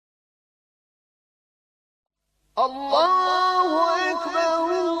Allahu ekber,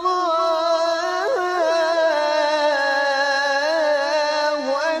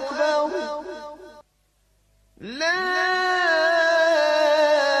 Allahu ekber, la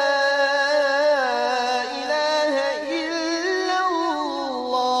ilahe illallah.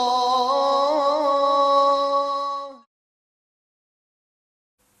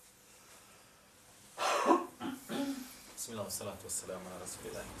 Bismillah, salatu wassalamu ala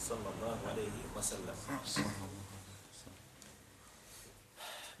rasulillahi sallallahu alaihi wasallam.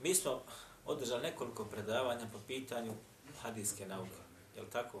 Mi smo održali nekoliko predavanja po pitanju hadijske nauke. Je li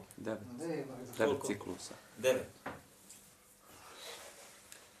tako? 9 ciklusa. 9.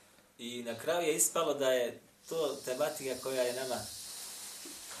 I na kraju je ispalo da je to tematika koja je nama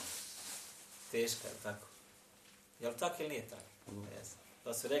teška, je li tako? Je li tako ili nije tako? Jesam.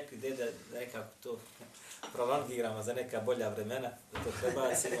 Pa su rekli da nekako to prolongiramo za neka bolja vremena, da to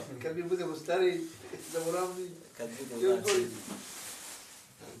prebacimo. Kad mi budemo stariji, zaboravni, Kad bude još znači, bolji.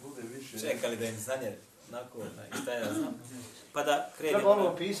 Bude više. čekali da im znanje onako, šta ja znam. Pa da krenemo Treba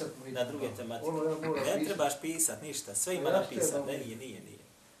ono pisat. na druge tematike. Ono ja moram Ne pisat. trebaš pisat ništa, sve ima Ja napisano. što je Nije.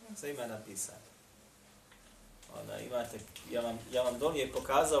 Sve ima napisano. Onda imate, ja vam donije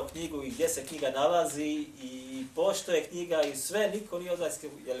pokazao knjigu i gdje se knjiga nalazi i pošto je knjiga i sve, niko nije od vas,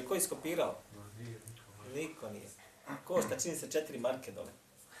 je li ko iskopirao? Niko nije. Košta, čini se 4 marke dole.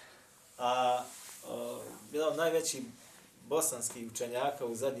 A jedan od najvećih bosanskih učenjaka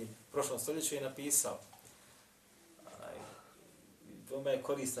u prošlom stoljeću je napisao. Tome je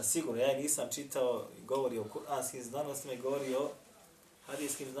korisna sigurno. Ja je nisam čitao, govori o kuranskim znanostima i govori o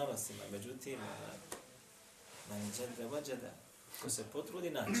hadijskim znanostima. Međutim, na inđedre vađeda, ko se potrudi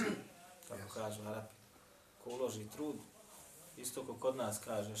naći, kako kažu Arapi, ko uloži trud, isto ko kod nas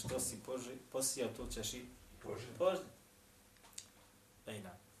kaže, što si posijao, to ćeš i požeti.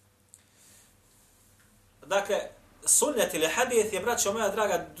 Dakle, sunnet ili hadith je, braćo moja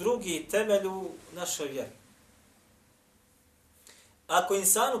draga, drugi temelj u našoj vjeri. Ako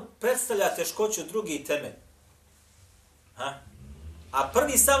insanu predstavlja teškoću drugi temelj, a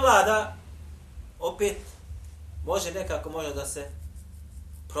prvi savlada, opet može da se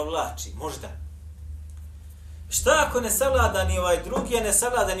provlači, možda. Šta ako ne savlada ni ovaj drugi, a ne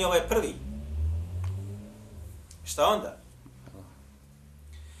savlada ni ovaj prvi? Šta onda?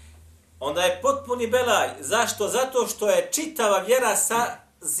 Onda je potpuni belaj. Zašto? Zato što je čitava vjera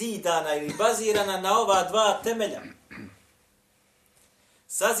sazidana ili bazirana na ova dva temelja.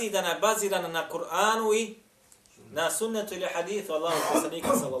 Sazidana, bazirana na Kur'anu i na sunnetu ili hadithu Allahu poslanika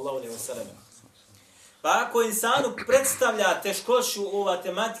sallallahu alejhi ve sellem. Pa ako insanu predstavlja teškoću ova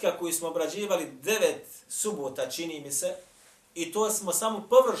tematika koju smo obrađivali 9 subota, čini mi se, i to smo samo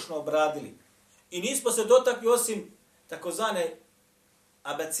površno obradili. I nismo se dotakli osim takozvane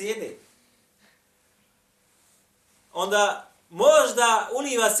abecede. Onda možda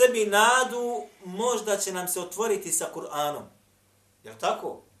uliva sebi nadu, možda će nam se otvoriti sa Kur'anom. Jel'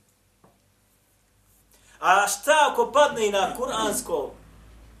 tako? A šta ako padne i na kur'ansko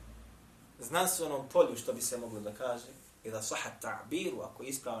znanstvenom polju, što bi se moglo da kaže, i da sahat ta'biru, ako je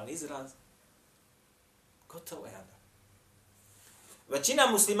ispravan izraz, gotovo je onda. Većina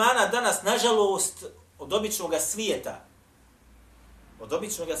muslimana danas, nažalost, od običnog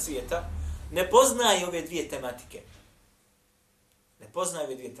svijeta, ne poznaje ove dvije tematike.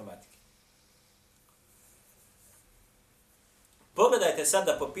 Pogledajte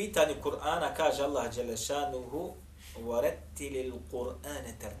sada po pitanju Kur'ana, kaže Allah Đelešanuhu, وَرَتِّلِ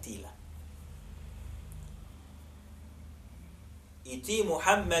الْقُرْآنَ تَرْتِيلًا. I ti,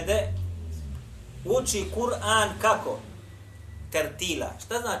 Muhammede, uči Kur'an kako? Tertila.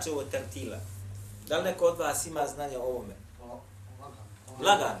 Šta znači ovo tertila? Da li neko od vas ima znanje o ovome?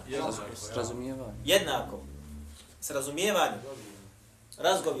 Lagan. S razumijevanjem. Jednako. S razumijevanjem.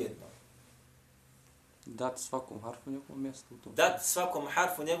 Razgovjetno. Dati svakom harfu njegovo mjesto. Dati svakom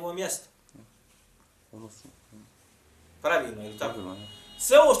harfu njegovo mjesto. Pravilno, ili tako?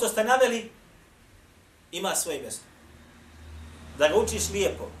 Sve ovo što ste naveli ima svoje mjesto. Da ga učiš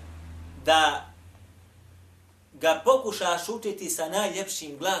lijepo. Da ga pokušaš učiti sa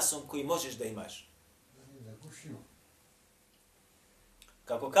najljepšim glasom koji možeš da imaš.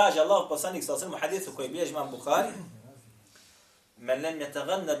 Kako kaže Allah poslanik sallallahu alejhi ve sellem u hadithu koji bilježi Imam Buhari, "Men lam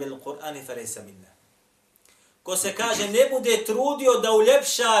yataghanna bil Qur'ani falaysa minna." Ko se kaže ne bude trudio da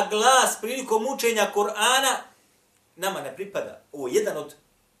uljepša glas prilikom učenja Kur'ana, nama ne pripada. Ovo je jedan od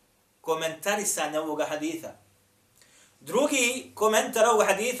komentarisanja ovoga haditha. Drugi komentar ovog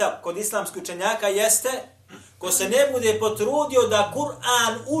haditha kod islamskih učenjaka jeste ko se ne bude potrudio da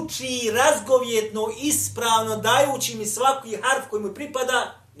Kur'an uči razgovjetno, ispravno, dajući mi svaki harf koji mu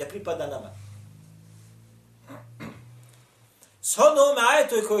pripada, ne pripada nama. Shodno ovome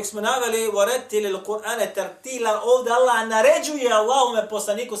ajetu kojeg smo naveli, وَرَتِّلِ الْقُرْآنَ تَرْتِيلًا, ovdje Allah naređuje Allahume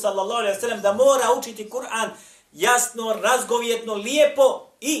poslaniku sallallahu alejhi ve sellem da mora učiti Kur'an jasno, razgovjetno, lijepo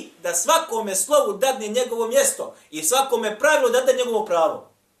i da svakome slovu dadne njegovo mjesto i svakome pravilu dadne njegovo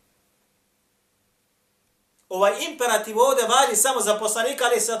pravo. Ovaj imperativ ovdje važi samo za poslanika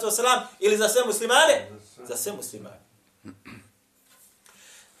alejhi salatu vesselam ili za sve muslimane? Za sve muslimane.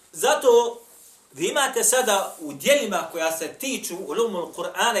 Zato vi imate sada u dijelima koja se tiču ulumul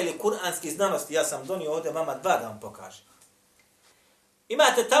Kur'ana ili kuranskih znanosti, ja sam donio ovdje vama dva da vam pokažem.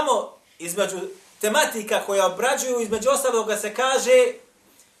 Imate tamo između tematika koja obrađuju, između ostaloga se kaže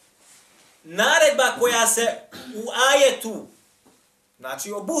naredba koja se u ajetu,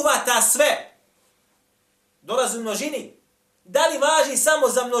 znači obuhvata sve, dolazi u množini. Da li važi samo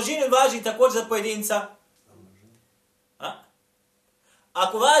za množinu ili važi također za pojedinca?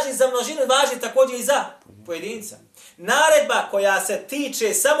 Ako važi za množinu, važi također i za pojedinca. Naredba koja se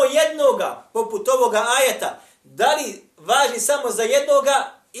tiče samo jednoga, poput ovoga ajeta, da li važi samo za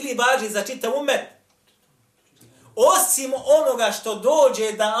jednoga ili važi za čitav umet? Osim onoga što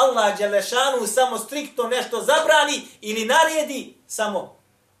dođe da Allah dželešanu samo striktno nešto zabrani ili naredi, samo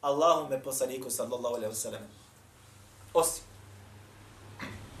Allahume poslaniku sallallahu alejhi ve sellem. Osim.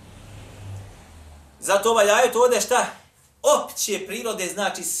 Zato ovaj ajet ovdje šta? Opće prirode,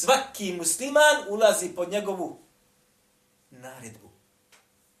 znači svaki musliman ulazi pod njegovu naredbu.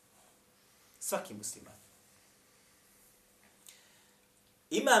 Svaki musliman.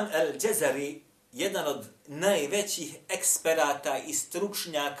 Imam Al-Jazari, jedan od najvećih eksperata i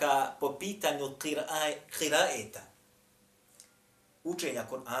stručnjaka po pitanju qiraeta, učenja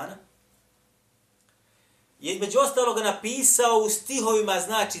Kur'ana, je među ostaloga napisao u stihovima,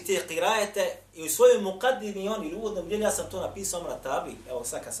 znači te qiraete, i u svojoj muqaddimi on ili uvodnom dijelu, ja sam to napisao na tabli, evo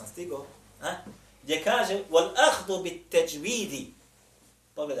sad kad sam stigao, gdje kaže وَالْأَخْضُ بِالْتَجْوِيدِ,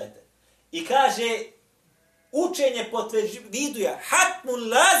 pogledajte, i kaže učenje po teđvidu je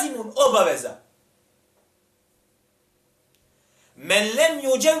hatmun lazimun, obaveza. Men lem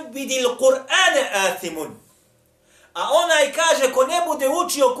yuđevbidil Kur'ane athimun. A onaj kaže, ko ne bude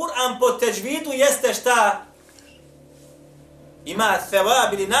učio Kur'an po teđvidu, jeste šta? Ima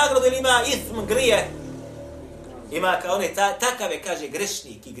thevab ili nagradu ili ima ithm, grije. Ima kao onaj, takav je, kaže,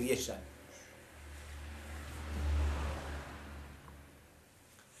 grešnik i griješan.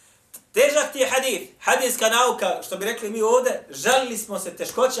 Težak ti je hadith, hadijska nauka, što bi rekli mi ovdje, žalili smo se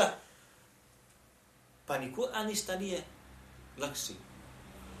teškoća, pa ni Kur'an ništa nije lakši.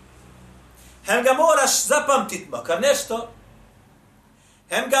 Hem ga moraš zapamtit makar nešto,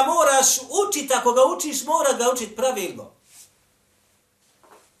 hem ga moraš učit, ako ga učiš, mora ga učit pravilno.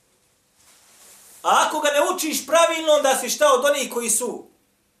 A ako ga ne učiš pravilno, onda si šta od onih koji su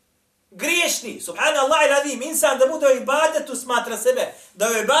griješni, subhanallah il-azim, insan da bude u ibadetu smatra sebe, da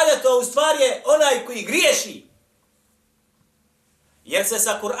u ibadetu u stvari je onaj koji griješi. Jer se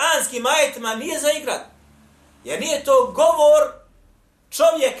sa kuranskim ajetima nije za igrat. Jer nije to govor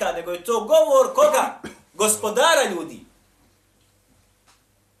čovjeka, nego je to govor koga? Gospodara ljudi.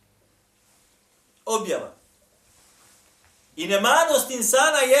 Objava. I nemanost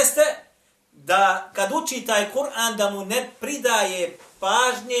insana jeste da kad uči taj Kur'an da mu ne pridaje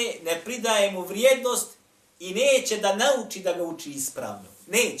pažnje, ne pridaje mu vrijednost i neće da nauči da ga uči ispravno.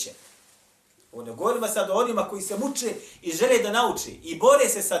 Neće. Ne govorimo sad o onima koji se muče i žele da nauči i bore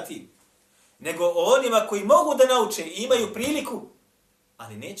se sa tim. Nego o onima koji mogu da nauče i imaju priliku,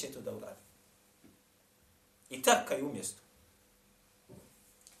 ali neće to da uradi. I tapkaju umjesto.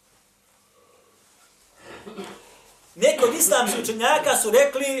 Neko od islamskih učenjaka su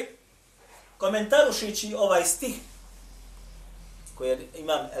rekli, komentarušići ovaj stih, koji je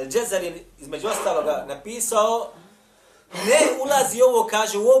Imam Al-Jazari između ostaloga napisao, ne ulazi ovo,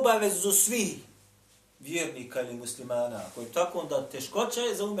 kaže, u obavezu svih vjernika ili muslimana, koji tako onda teškoća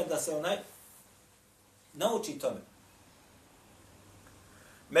je za umet da se onaj nauči tome.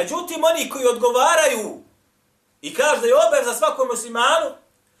 Međutim, oni koji odgovaraju i kažu da je obaveza svakom muslimanu,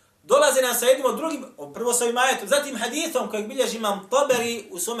 dolaze nam sa jednim od drugim, prvo sa ovim ajetom, zatim hadithom kojeg bilježi Imam Taberi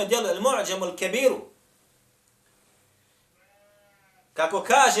u svome dijelu Al-Mu'đamu Al-Kebiru. Kako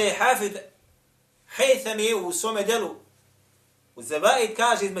kaže Hafid Haythami u svome dijelu, u Zevaid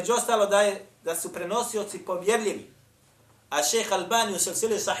kaže između ostalo da su prenosioci povjerljivi. A šejh Albani u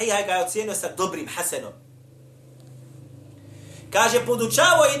silsili sahiha ga je ocijenio sa dobrim hasenom. Kaže,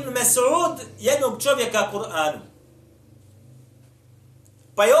 podučavao Ibn Mes'ud jednog čovjeka Kur'anu.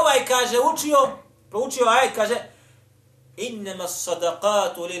 Pa je ovaj, kaže, proučio ajet, kaže, innama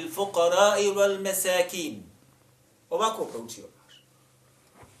sadaqatu lil fuqara'i wal masakin. Ovako proučio.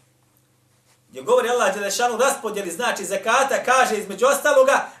 gdje govori Allah dželešanu raspodjeli, znači zakata, kaže između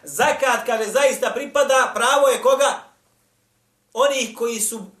ostaloga, zakat, kaže, zaista pripada, pravo je koga? Onih koji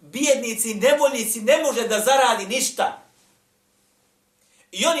su bijednici, nevoljnici, ne može da zaradi ništa.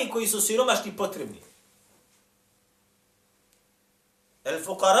 I oni koji su siromašni potrebni. El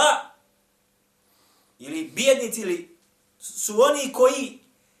fuqara, ili bijednici, ili su oni koji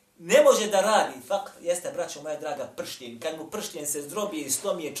ne može da radi. Fakt, jeste, braćo moja draga, pršljen. Kad mu pršljen se zdrobije i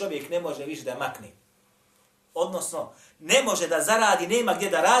slomije, čovjek ne može više da makne. Odnosno, ne može da zaradi, nema gdje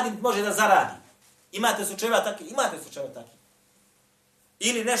da radi, može da zaradi. Imate slučajeva takvi? Imate slučajeva takvi.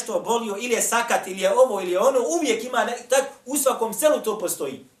 Ili nešto obolio, ili je sakat, ili je ovo, ili je ono, uvijek ima, tak, u svakom selu to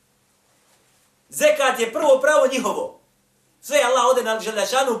postoji. Zekat je prvo pravo njihovo. Sve Allah ode na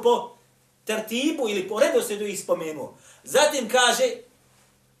Želešanu po tertibu ili po redoslijedu ih spomenuo. Zatim kaže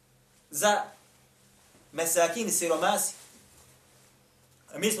za mesakin i siromasi.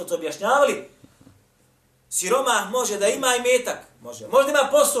 A mi smo to objašnjavali. Siromah može da ima imetak, može. Može da ima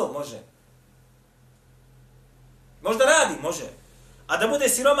posao, može. Može da radi, može. A da bude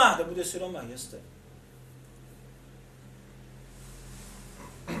siromah, jeste.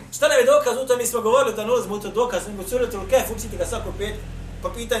 Šta nam je dokaz u to? Mi smo govorili da ne ulazimo u to dokaz, nego suratul Kehf, učite ga svako pet, po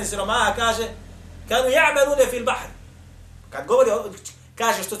pitanju siromaha kaže, kanu ja'melune fil bahr. Kad govori,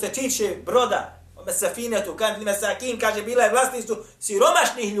 kaže što se tiče broda, mesafinetu, kan mesakin, kaže bila je vlasništvo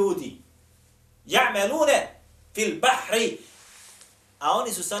siromašnih ljudi. Ja'melune fil bahri. A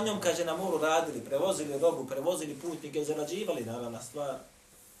oni su sa njom, kaže, na moru radili, prevozili robu, prevozili putnike, zarađivali, naravna stvar.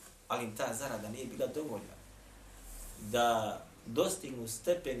 Ali im ta zarada nije bila dovoljna da dostignu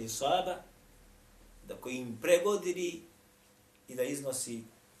stepeni sahaba, da koji im pregodili i da iznosi,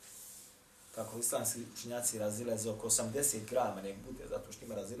 kako islamski učenjaci razilaze, oko 80 grama, nek bude, zato što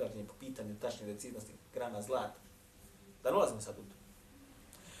ima razilaženje po pitanju tačne decidnosti grama zlata. Da ne ulazimo sad u to.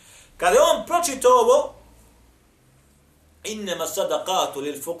 Kada je on pročitao ovo, innama sadaqatu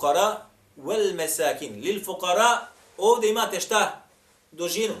lil fuqara wal masakin. Lil fuqara, ovdje imate šta?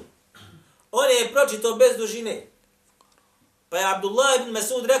 Dužinu. On je pročitao bez dužine. Pa je Abdullah ibn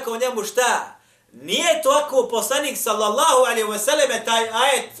Mas'ud rekao njemu šta? Nije to ako poslanik sallallahu alejhi ve selleme taj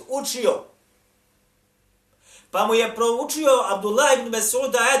ajet učio. Pa mu je proučio Abdullah ibn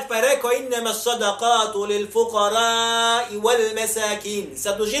Mas'ud ajet pa je rekao innama sadaqatu lil fuqara wal masakin.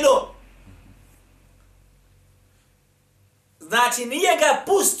 Sa dužinom. Znači, nije ga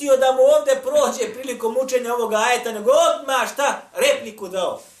pustio da mu ovdje prođe prilikom učenja ovoga ajeta, nego odmah šta? Repliku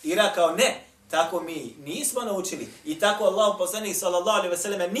dao. I rekao, ne, tako mi nismo naučili. I tako Allah poslanik sallallahu alejhi ve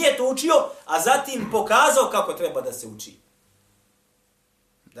selleme nije to učio, a zatim pokazao kako treba da se uči.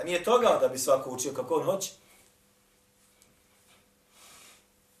 Da nije toga da bi svako učio kako on hoće.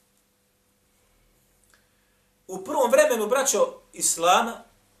 U prvom vremenu, braćo Islama,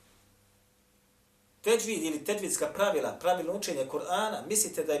 teđvid ili teđvidska pravila, pravilno učenje Kur'ana,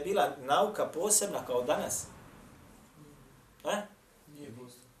 mislite da je bila nauka posebna kao danas? Nije bilo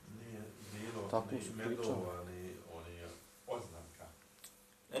Tako ni su medova, ni oni oznaka.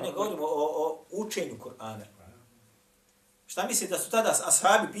 Ne govorimo o učenju Kur'ana. Šta mislite da su tada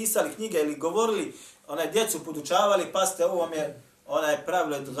ashabi pisali knjige ili govorili, djecu podučavali, pasite, ovo vam je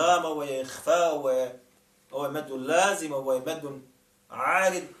pravilo idgama, ovo je ihfa, ovo je medun lazim, ovo je medun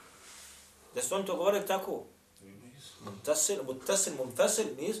arid. Da su oni to govorili tako? Mutasil, munfasil,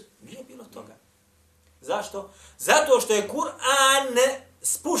 nije bilo toga. Zašto? Zato što je Kur'an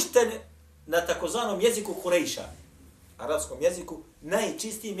spušten na takozvanom jeziku Kurejša, arapskom jeziku,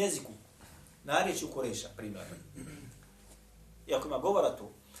 najčistijem jeziku, narječju Kurejša, primarno. Iako ima govora tu.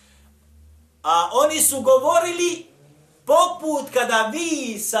 A oni su govorili poput kada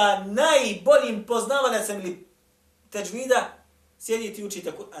vi sa najboljim poznavalacem ili teđvida sjedite i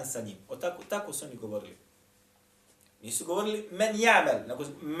učite Kur'an sa njim. Tako su oni govorili. Nisu govorili men ja'mel, nego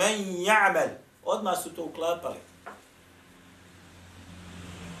men ja'mel. Odmah su to uklapali.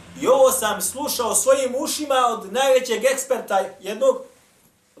 I ovo sam slušao svojim ušima od najvećeg eksperta, jednog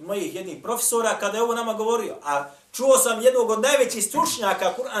od mojih jednih profesora, kada je ovo nama govorio. A čuo sam jednog od najvećih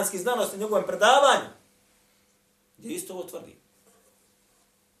stručnjaka kur'anskih znanosti na njegovom predavanju, gdje isto ovo tvrdi.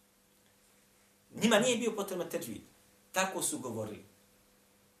 Njima nije bio potreban teđvid. Tako su govorili.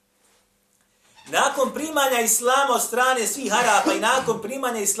 Nakon primanja Islama od strane svih Arapa i nakon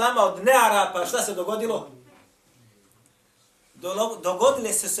primanja Islama od nearapa, šta se dogodilo?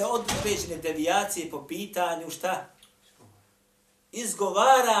 Dogodile su se određene devijacije po pitanju šta?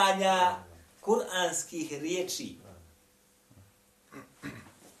 Izgovaranja kuranskih riječi.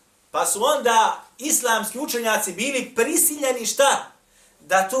 Pa su onda islamski učenjaci bili prisiljeni šta?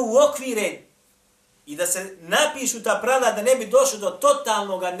 Da to uokvire i da se napišu ta pravila da ne bi došlo do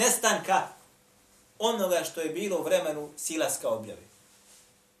totalnog nestanka onoga što je bilo u vremenu silaska objave.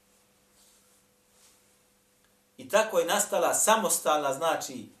 I tako je nastala samostalna,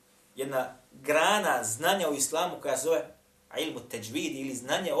 znači, jedna grana znanja u islamu koja se zove ilmu teđvid ili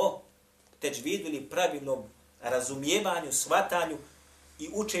znanje o teđvidu ili pravilnom razumijevanju, shvatanju i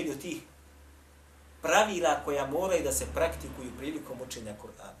učenju tih pravila koja moraju da se praktikuju prilikom učenja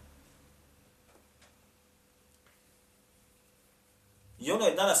Kur'ana. I ono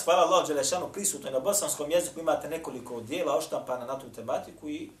je danas, hvala Allah, Đelešanu, prisutno na bosanskom jeziku, imate nekoliko dijela oštampana na tu tematiku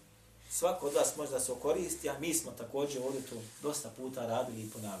i svako od vas može da se okoristi, a mi smo također ovdje to dosta puta radili i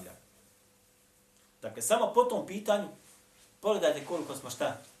ponavljali. Dakle, samo po tom pitanju, pogledajte koliko smo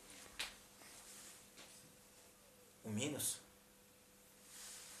šta? U minusu.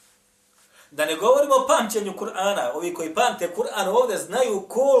 Da ne govorimo o pamćenju Kur'ana, ovi koji pamte Kur'an ovdje znaju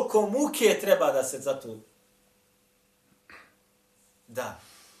koliko muke treba da se za to da.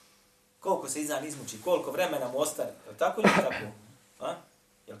 Koliko se izan izmuči, koliko vremena mu ostane. Je li tako ili je tako? A?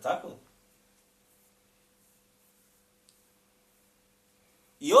 Je li tako?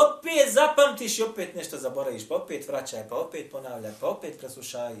 I opet zapamtiš i opet nešto zaboraviš, pa opet vraćaj, pa opet ponavljaj, pa opet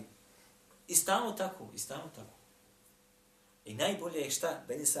preslušaj. I stalno tako, i stalno tako. I najbolje je šta?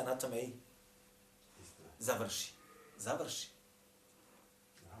 Da insan na tome i završi. Završi.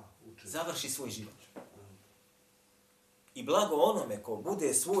 Završi svoj život. I blago onome ko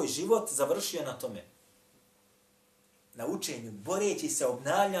bude svoj život završio na tome. Na učenju, boreći se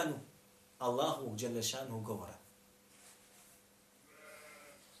obnavljanju Allahovog dželešanog govora.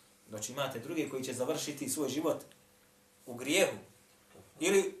 Znači imate druge koji će završiti svoj život u grijehu.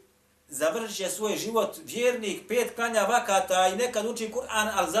 Ili završi će svoj život vjernik, 5 klanja vakata i nekad uči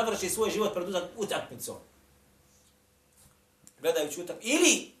Kur'an, ali završi svoj život pred utakmicom. Gledajući utakmicu.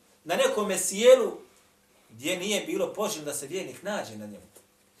 Ili na nekom sjelu gdje nije bilo poželjno da se vjernik nađe na njemu.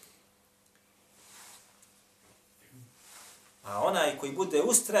 A onaj koji bude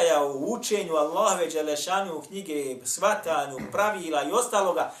ustrajao u učenju Allahove dželešanu knjige, shvatanju, pravila i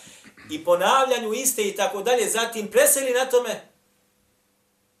ostaloga i ponavljanju iste i tako dalje, zatim preseli na tome,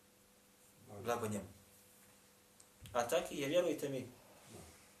 blago njemu. A taki je, vjerujte mi,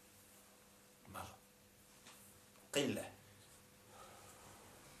 malo. Qille.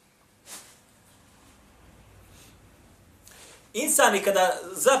 Insani kada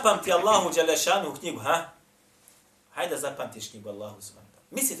zapamti Allahu dželešanu knjigu, hajde da zapamtiš knjigu Allahu subhanahu.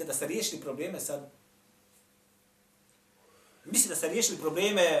 Mislite da ste riješili probleme sad? Mislite da ste riješili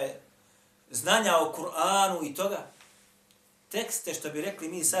probleme znanja o Kur'anu i toga? Tekste, što bi rekli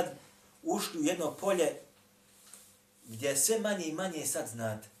mi sad, ušli u jedno polje gdje sve manje i manje sad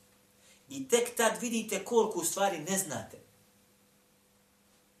znate. I tek tad vidite koliko u stvari ne znate.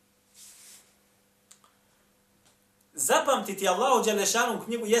 Zapamtiti Allahu dželešanu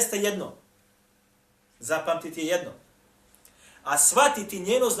knjigu jeste jedno. Zapamtiti je jedno. A shvatiti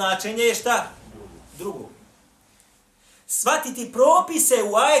njeno značenje je šta? Drugo. Shvatiti propise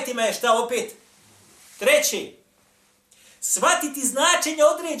u ajetima je šta opet? Treće. Shvatiti značenje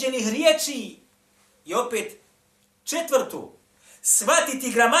određenih riječi je opet četvrto.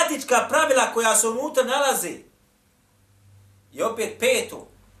 Shvatiti gramatička pravila koja se unutra nalaze je opet peto.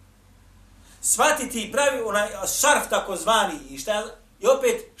 Shvatiti pravi onaj šarf takozvani i šta je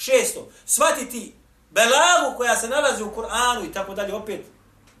opet šesto. Shvatiti belagu koja se nalazi u Kur'anu i tako dalje opet.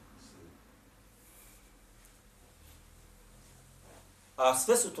 A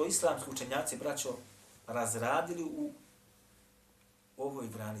sve su to islamski učenjaci, braćo, razradili u ovoj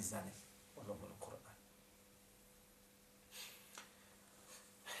grani znanja.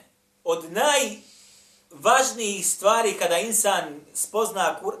 Od najvažnijih stvari kada insan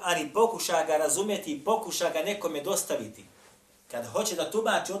spozna Kur'an i pokuša ga razumjeti i pokuša ga nekome dostaviti, kada hoće da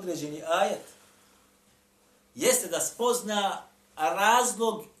tumači određeni ajet, jeste da spozna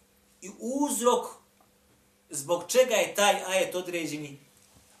razlog i uzrok zbog čega je taj ajet određeni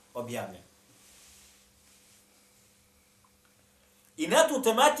objavljen. I na tu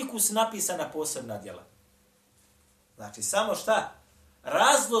tematiku su napisana posebna djela. Znači, samo šta?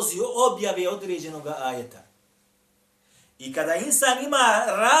 Razlozi objave određenog ajeta. I kada insan ima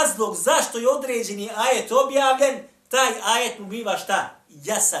razlog zašto je određeni ajet objavljen, taj ajet mu biva šta?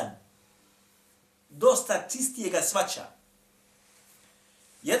 Jasan. Dosta čistije ga shvaća.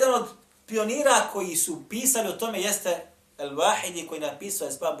 Jedan od pionira koji su pisali o tome jeste Al-Wahidi koji je napisao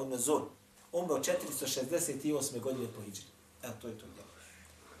Esbabun Nuzul. Umro 468. godine po hidžri. Evo, to je to djelo.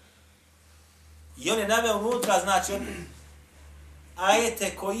 I on je naveo unutra, znači,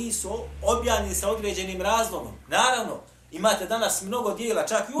 ajete koji su objavljeni sa određenim razlogom. Naravno, imate danas mnogo dijela,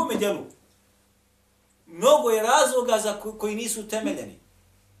 čak i u ovome dijelu. Mnogo je razloga za koji nisu temeljeni.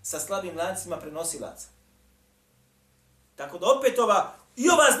 sa slabim lancima prenosilaca. Tako da opet ova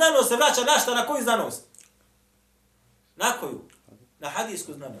znanost se vraća na šta, na koju znanost? Na koju? Na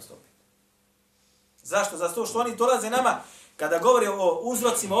hadijsku znanost opet. Zašto? Zato što oni dolaze nama, kada govore o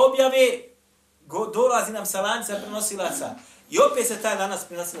uzrocima objave, dolazi nam sa lanca prenosilaca. I opet se taj lanac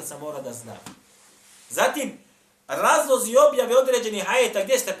prenosilaca mora da zna. Zatim, razlozi objave određenih ajeta,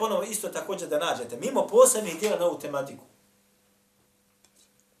 gdje ste ponovo isto također da nađete, mimo posebnih dijela na ovu tematiku.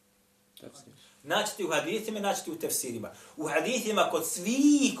 Naćete u hadithima, naćete u tefsirima. U hadithima kod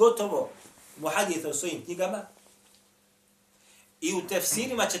svih gotovo muhaditha u svojim knjigama i u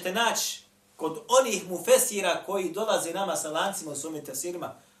tefsirima ćete naći kod onih mufesira koji dolaze nama sa lancima u svojim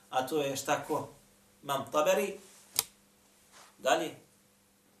tefsirima, a to je šta ko? Imam Taberi, dalje,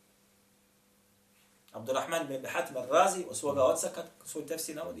 Abdurrahman bin Hatim al-Razi, od svoga oca, kad svoj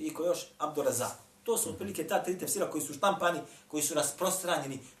tefsir navodi, i ko još? Abdurazak. To su otprilike ta tri tefsira koji su štampani, koji su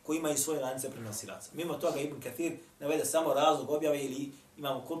rasprostranjeni, koji imaju svoje lance prenosilaca. Mimo toga Ibn Kathir navede samo razlog objave ili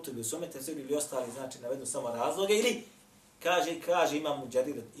imamo Kurtubi u svome tefsiru ili ostali, znači navedu samo razloge ili kaže imamo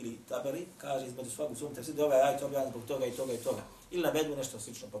Đarir ili Taberi, kaže između svakog u svom tefsiru da ovaj ajet objavljen zbog toga i toga i toga. Ili navedu nešto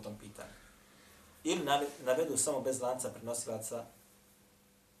slično po tom pitanju. Ili navedu samo bez lanca prenosilaca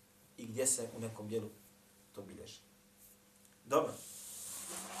i gdje se u nekom dijelu to bilježi. Dobro.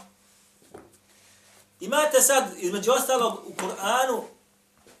 Imate sad, između ostalog, u Kur'anu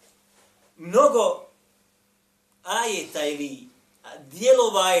mnogo ajeta ili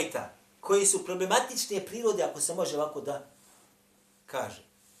dijelova ajeta koji su problematične prirode, ako se može ovako da kaže.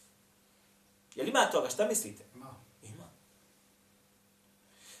 Jel ima toga? Šta mislite? Ima.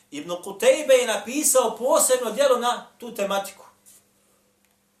 Ibn Qutaybe je napisao posebno djelo na tu tematiku.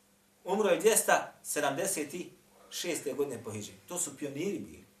 Umro je 276. godine po hidži. To su pioniri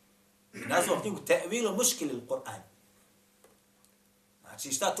bili. I nazvao knjigu Te'vilu muškilil Kur'an.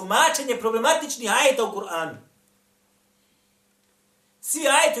 Znači šta? Tumačenje problematičnih ajeta u Kur'anu. Svi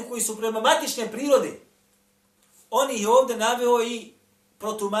ajeti koji su problematične prirode, on ih je ovdje naveo i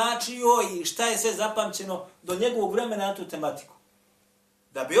protumačio i šta je sve zapamćeno do njegovog vremena na tu tematiku.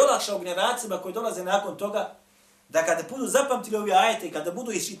 Da bi olakšao generacijama koji dolaze nakon toga, da kada budu zapamtili ovi ajete i kada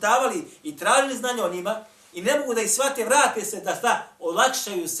budu iščitavali i tražili znanje o njima, i ne mogu da ih shvate, vrate se da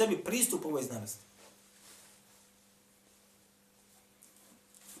olakšaju sebi pristup ovoj znanosti.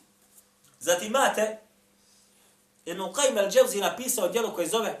 Zatim imate, Ibn Qayyim al-Jawzi napisao djelo koje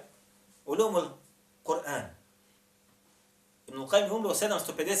zove Ulumul Kur'an. Ibn Qayyim je umro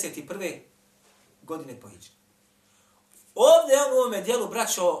 751. godine po hidži. Ovdje on u ovome djelu,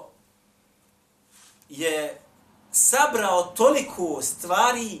 braćo, je sabrao toliko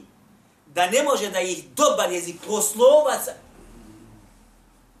stvari da ne može da ih dobar jezikoslovac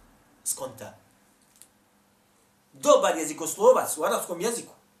skonta. Dobar jezikoslovac u arapskom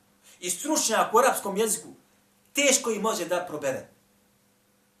jeziku i stručnjak u arapskom jeziku teško ih može da probere.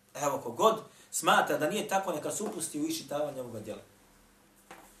 Evo, kogod smatra da nije tako, neka se upusti u iščitavanje ovoga djela.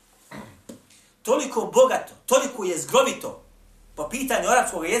 Toliko bogato, toliko je zgrovito po pitanju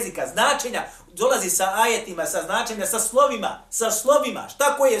arapskog jezika, značenja, dolazi sa ajetima, sa značenja, sa slovima.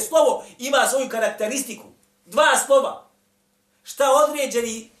 Šta koje je slovo ima svoju karakteristiku. 2 slova. Šta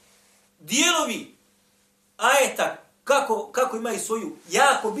određeni dijelovi ajeta, kako imaju svoju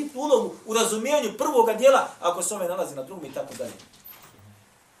jako bitnu ulogu u razumijenju prvoga dijela, ako se ove nalazi na drugom i tako dalje.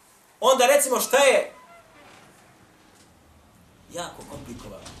 Onda recimo šta je jako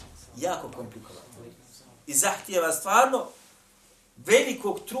komplikovano. I zahtijeva stvarno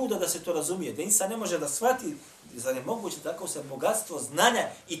velikog truda da se to razumije, da insan ne može da shvati, zar je moguće tako se bogatstvo znanja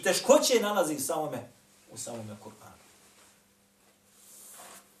i teškoće nalazi u samome Kur'anu.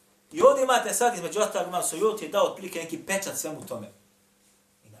 I ovdje imate sad, između ostalog, Imam Suyuti je dao otprilike neki pečat svemu tome.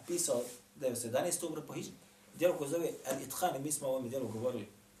 I napisao 911. umro po hidži. Djelo koje zove Al-Itqan, mi smo o ovom djelu govorili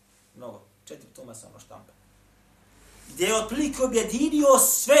mnogo, 4 toma samo štampe. Gdje je otprilike objedinio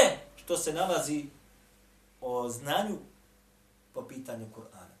sve što se nalazi o znanju po pitanju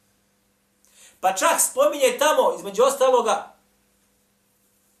Kur'ana. Pa čak spominje tamo, između ostaloga,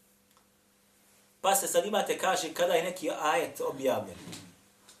 pa se sad imate, kaže, kada je neki ajet objavljen,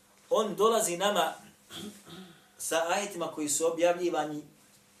 on dolazi nama sa ajetima koji su objavljivani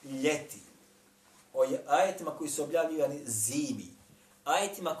ljeti, o ajetima koji su objavljivani zimi,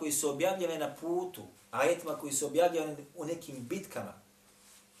 ajetima koji su objavljeni na putu, ajetima koji su objavljeni u nekim bitkama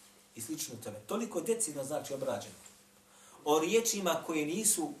i slično tome. Toliko decidno znači obrađeno. O riječima koje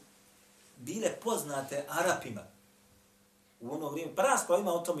nisu bile poznate Arapima u ono vrijeme. Praskva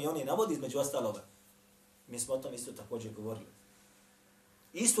ima o tome i oni navodi između ostaloga. Mi smo o tom isto također govorili.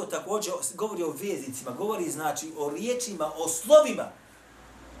 Isto također govori o veznicima, govori znači o riječima, o slovima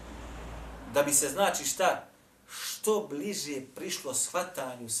Da bi se, znači šta, što bliže prišlo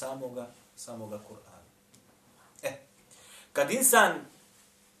shvatanju samoga Kur'ana. Kad insan,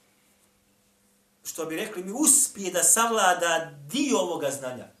 što bi rekli mi, uspije da savlada dio ovoga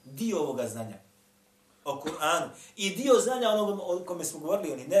znanja o Kur'anu i dio znanja onoga o kome smo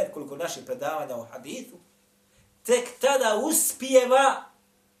govorili, oni nekoliko naših predavanja o hadithu, tek tada uspijeva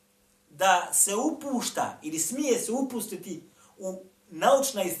da se upušta ili smije se upustiti u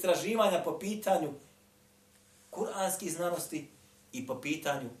naučna istraživanja po pitanju kuranskih znanosti i po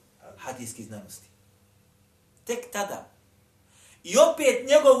pitanju hadijskih znanosti. Tek tada. I opet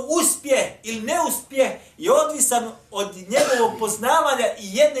njegov uspjeh ili neuspjeh je odvisan od njegovog poznavanja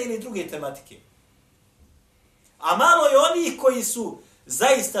i jedne ili druge tematike. A malo je onih koji su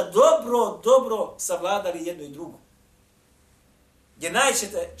zaista dobro savladali jednu i drugu. Gdje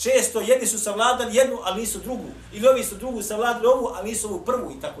često jedni su savladali jednu, ali nisu drugu. Ili ovi su drugu savladali ovu, ali nisu ovu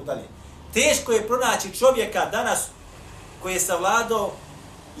prvu i tako dalje. Teško je pronaći čovjeka danas koji je savladao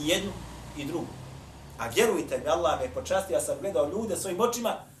i jednu i drugu. A vjerujte mi, Allah me počastio, ja sam gledao ljude svojim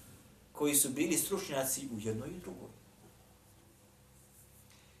očima koji su bili stručnjaci u jednoj i drugoj.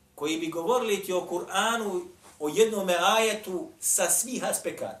 Koji bi govorili ti o Kur'anu, o jednom ajetu sa svih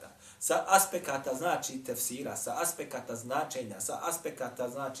aspekata. Sa aspekata znači tefsira, sa aspekata značenja, sa aspekata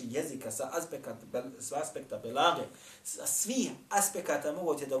znači jezika, sa aspekta belage, sa svih aspekata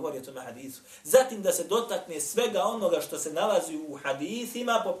mogu ti da govori o tome hadisu. Zatim da se dotakne svega onoga što se nalazi u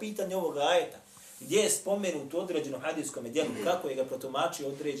hadisima po pitanju ovog ajeta. Gdje je spomenut u određenom hadijskom djelu, kako je ga protumačio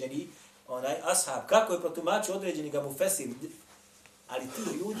određeni ashab, kako je protumačio određeni ga mufesir. Ali ti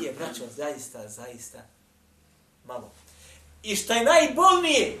ljudi je, braćo, zaista malo. I šta je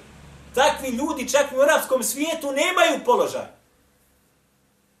najbolnije, takvi ljudi čak i u arapskom svijetu nemaju položaj.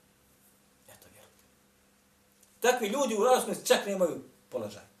 Eto, vjerujte. Takvi ljudi u arapskom svijetu čak nemaju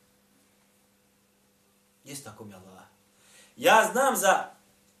položaj. Jeste tako mi Allah. Ja znam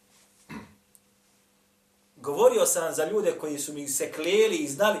govorio sam za ljude koji su mi se kleli i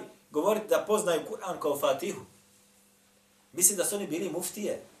znali govoriti da poznaju Kur'an kao Fatihu. Mislim da su oni bili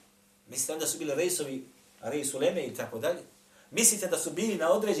muftije. Mislite da su bili rejs uleme i tako dalje. Mislite da su bili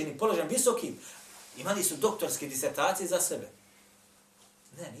na određenim položajem visokim. Imali su doktorske disertacije za sebe.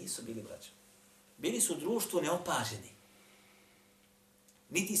 Ne, nisu bili braća. Bili su u društvu neopaženi.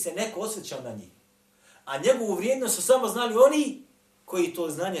 Niti se neko osjećao na njih. A njegovu vrijednost su samo znali oni koji to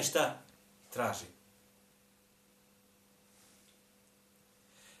znanje šta traži.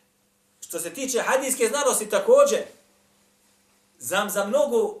 Što se tiče hadijske znanosti također, za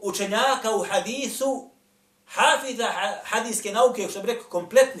mnogo učenjaka u hadisu, hafiza hadijske nauke, što bi rekao,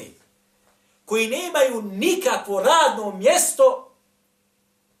 kompletni, koji nemaju nikakvo radno mjesto,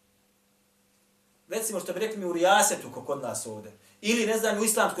 recimo što bi rekli mi u rijasetu, kako kod nas ovdje, ili ne znam, u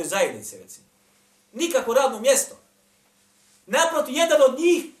islamskoj zajednici, recimo. Nikakvo radno mjesto. Naprotiv, jedan od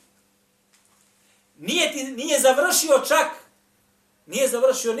njih nije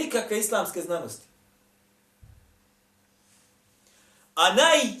završio nikakve islamske znanosti. A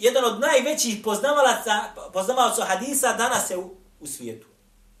jedan od najvećih poznavalaca hadisa danas je u svijetu.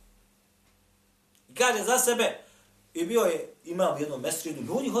 I kaže za sebe, imam jedno mesridu,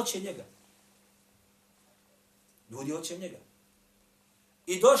 ljudi hoće njega.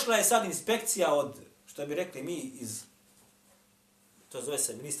 I došla je sad inspekcija od, što bi rekli mi, to zove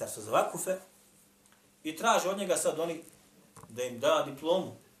se ministarstvo za vakufe, i traže od njega sad oni da im da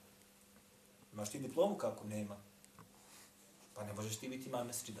diplomu. Imaš ti diplomu kako? Nema. Pa ne možeš ti biti imam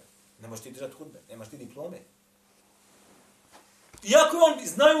mesrida. Ne možeš ti držati hudbe. Nemaš ti diplome. Iako on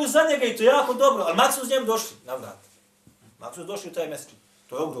znaju za njega i to jako dobro, ali mak su s njemu došli na vrat. Mak su došli u taj mesrid.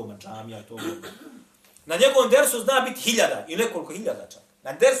 To je ogroman džamija i to je ogroman. Na njegovom dersu zna biti 1000 i nekoliko hiljada čak.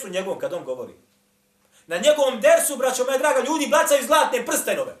 Na dersu njegovom kad on govori. Na njegovom dersu, braćo moja draga, ljudi bacaju zlatne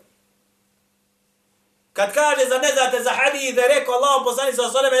prstenove. Kad kaže za ne znate za hadith, da je rekao Allahom poslanik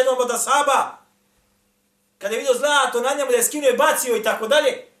sallallahu alejhi ve sellem jednom od ashaba, kada je vidio zlato na njemu da je skinuo i bacio i tako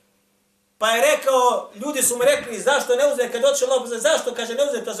dalje, pa je rekao, ljudi su mu rekli, zašto ne uzme, kad doće Allahom poslanik, zašto, kaže, ne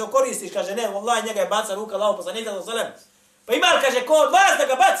uzme, to se okoristiš, kaže, ne, Allah njega je baca ruka Allahom poslanik sallallahu alejhi ve sellem. Pa ima, kaže, ko od vas da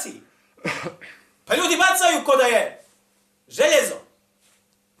ga baci? Pa ljudi bacaju ko da je željezo.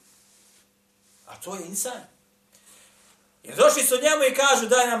 A to je insan. Jer došli su njemu i kažu,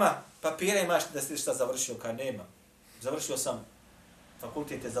 daj nama papire, imaš da si šta završio, kad nema. Završio sam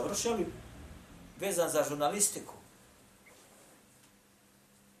fakultet, završio li vezan za žurnalistiku.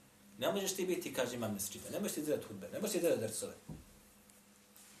 Ne možeš ti biti, kaže, imam mesčita, ne možeš ti dirati hudbe, ne možeš ti dirati dersove.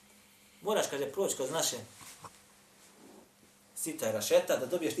 Moraš, kaže, proći kroz naše sita i rašeta da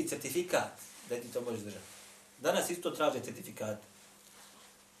dobiješ ti certifikat da ti to možeš držati. Danas isto traže certifikat.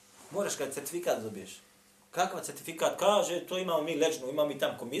 Moraš kad certifikat dobiješ. Kakav certifikat kaže, to imamo mi leđnu, imamo mi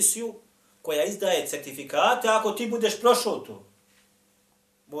tam komisiju koja izdaje certifikate, ako ti budeš prošao to.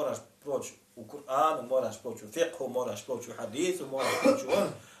 Moraš proći u Kur'anu, moraš proći u fiqhu, moraš proći u hadisu, moraš proći u ono.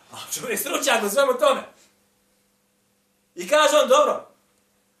 A čovjek stručnjak u svemu tome. I kaže on, dobro,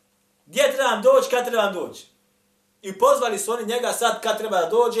 gdje trebam doći, kad trebam doći? I pozvali su oni njega sad kad treba da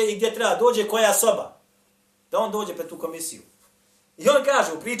dođe i gdje treba da dođe, koja soba. Da on dođe pred tu komisiju. I on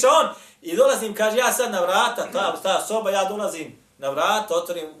kaže, priča on, i dolazim, kaže, ja sad na vrata, ta soba, ja dolazim na vrata,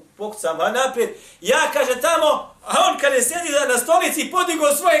 otvorim, pokucam naprijed. Ja, kaže, tamo, a on kada sjedi na stolici,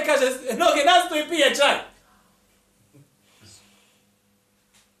 podigao svoje, kaže, noge nastoji i pije čaj.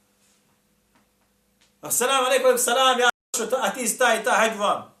 Assalamu alaikum, salam, ja a ti staj, hajde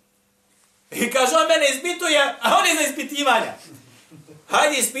vam. I kaže, on mene ispituje, a on je za ispitivanja.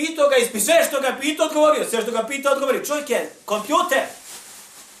 Hajde, ispitao ga, sve što ga pitao, odgovorio. Sve što ga pitao, odgovorio. Čovjek je kompjuter.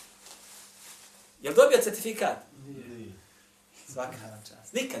 Jel dobio certifikat? Nije. Svaka vam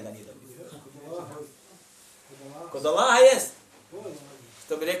čast. Nikad ga nije dobio. Kod Allaha jest.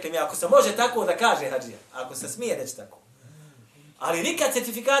 Što bi rekli mi, ako se može tako da kaže hađija. Ako se smije reći tako. Ali nikad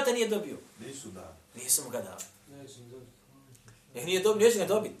certifikata nije dobio. Nisu dali. Nisu mu ga dali. Nije dobio, neće ga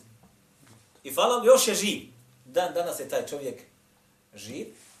dobiti. I hvala, još je živ. Danas je taj čovjek živ.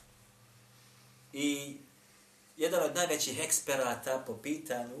 I jedan od najvećih eksperata po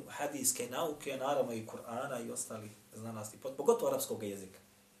pitanju hadijske nauke, naravno i Kur'ana i ostali znanosti, pogotovo arapskog jezika.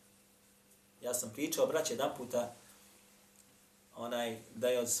 Ja sam pričao, braće, jedan puta, da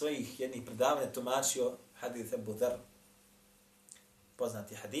je od svojih jednih predavanja tumačio hadith Abu Dharr.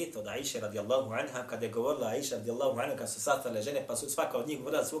 Poznati hadith od Aisha radijallahu anha, kada je govorila Aisha radijallahu anha, kada su sastale žene, pa su svaka od njih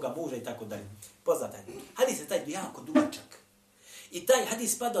govorila svoga muža i tako dalje. Poznat hadith. Hadith je taj jako dugačak. I taj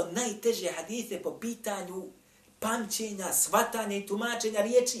hadith spada od najteže hadithe po pitanju pamćenja, shvatanja i tumačenja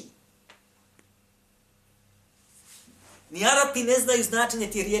riječi. Ni Arapi ne znaju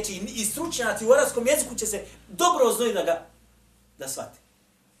značenje tih riječi i stručnjaci u arapskom jeziku će se dobro oznojiti da shvati.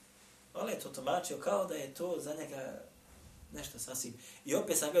 Ali je to tumačio kao da je to za njega nešto sasvim. I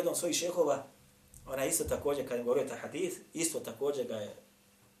opet sam gledao svojih šehova, ona isto također, kad je govorio ta hadith, isto također ga je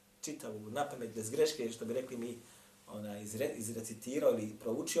čitao na pamet bez greške, što bi rekli mi, izrecitirao ili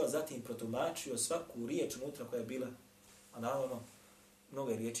proučio, zatim protumačio svaku riječ unutra koja je bila, a naravno,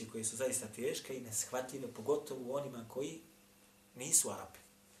 mnoge riječi koje su zaista teške i neshvatljive, pogotovo onima koji nisu Arapi.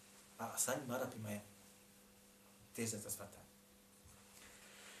 A samim Arapima je teže za shvatanje.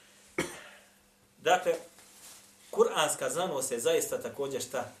 Dakle, kuranska znanost je zaista također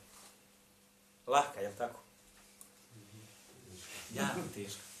šta? Lahka, je li tako? Jako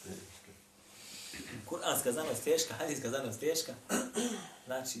teška. Kuranska znanost teška, hadijska znanost teška.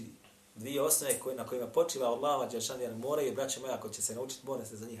 Znači, dvije osnove na kojima počiva Allahova dželešanu moraju, braće moja, ako će se naučiti, mora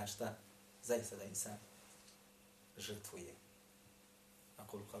se za njih šta? Zaista da insan žrtvuje.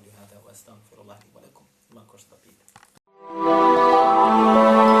 Aqulu qawli hada wa astaghfirullaha li wa lakum. Ima ko šta pita.